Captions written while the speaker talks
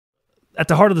at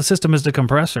the heart of the system is the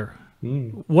compressor.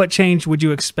 Mm. What change would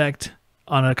you expect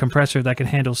on a compressor that can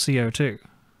handle CO2?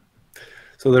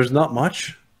 So there's not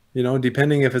much,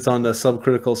 depending if it's on the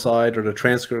subcritical side or the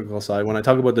transcritical side. When I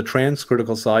talk about the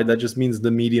transcritical side, that just means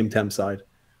the medium temp side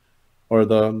or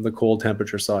the cold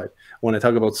temperature side. When I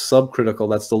talk about subcritical,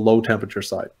 that's the low temperature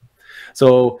side.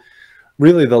 So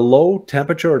really the low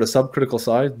temperature or the subcritical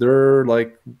side, they're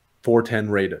like 410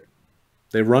 rated.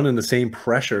 They run in the same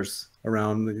pressures they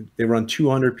run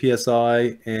 200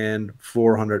 PSI and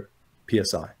 400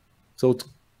 PSI. So it's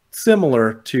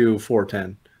similar to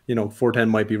 410. 410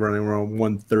 might be running around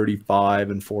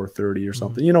 135 and 430 or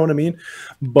something. You know what I mean?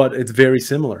 But it's very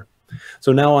similar.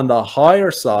 So now on the higher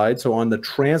side, so on the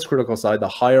transcritical side, the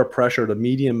higher pressure, the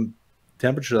medium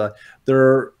temperature,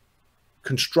 they're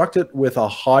constructed with a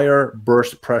higher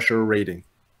burst pressure rating.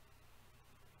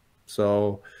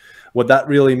 So what that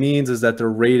really means is that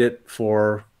they're rated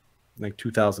for like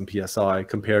 2000 PSI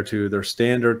compared to their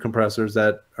standard compressors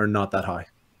that are not that high.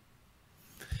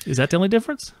 Is that the only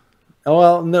difference?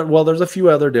 Well, no, well, there's a few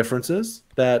other differences.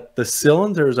 That the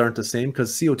cylinders aren't the same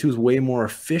because CO2 is way more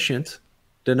efficient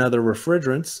than other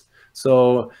refrigerants.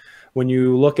 So when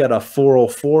you look at a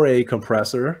 404A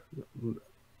compressor,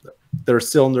 their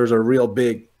cylinders are real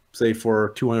big, say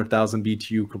for 200,000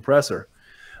 BTU compressor.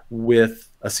 With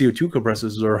a CO2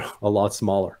 compressors are a lot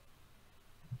smaller.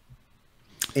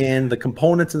 And the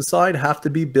components inside have to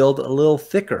be built a little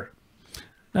thicker.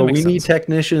 But we need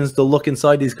technicians to look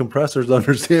inside these compressors to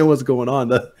understand what's going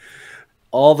on.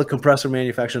 All the compressor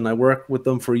manufacturers, and I worked with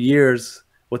them for years,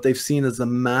 what they've seen is a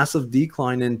massive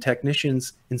decline in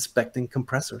technicians inspecting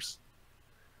compressors.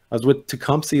 I was with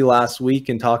Tecumseh last week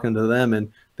and talking to them, and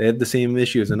they had the same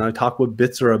issues. And I talked with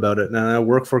Bitzer about it. And I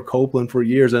worked for Copeland for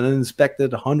years and I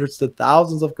inspected hundreds to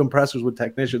thousands of compressors with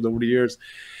technicians over the years.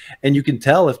 And you can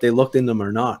tell if they looked in them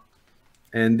or not.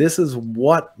 And this is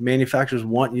what manufacturers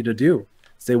want you to do.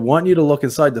 They want you to look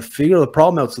inside to figure the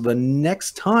problem out so the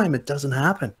next time it doesn't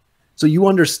happen. So you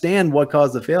understand what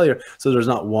caused the failure. So there's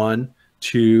not 1,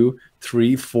 2,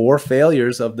 3, 4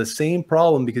 failures of the same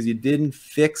problem because you didn't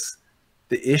fix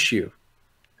the issue.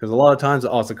 Because a lot of times,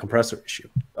 oh, it's a compressor issue.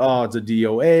 Oh, it's a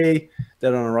DOA,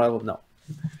 dead on arrival. No.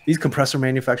 These compressor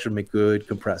manufacturers make good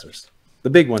compressors. The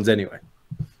big ones anyway.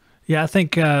 Yeah, I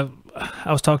think I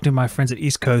was talking to my friends at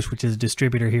East Coast, which is a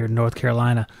distributor here in North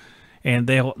Carolina, and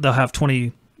they'll have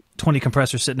 20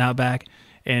 compressors sitting out back,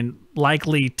 and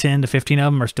likely 10 to 15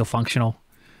 of them are still functional.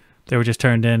 They were just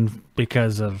turned in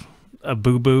because of a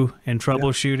boo-boo and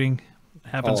troubleshooting. Yeah.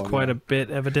 Happens quite a bit,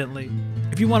 evidently.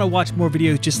 If you want to watch more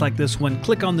videos just like this one,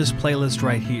 click on this playlist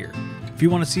right here. If you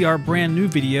want to see our brand new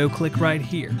video, click right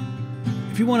here.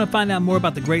 If you want to find out more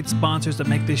about the great sponsors that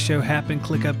make this show happen,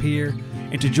 click up here.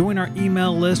 And to join our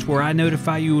email list where I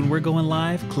notify you when we're going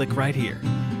live, click right here.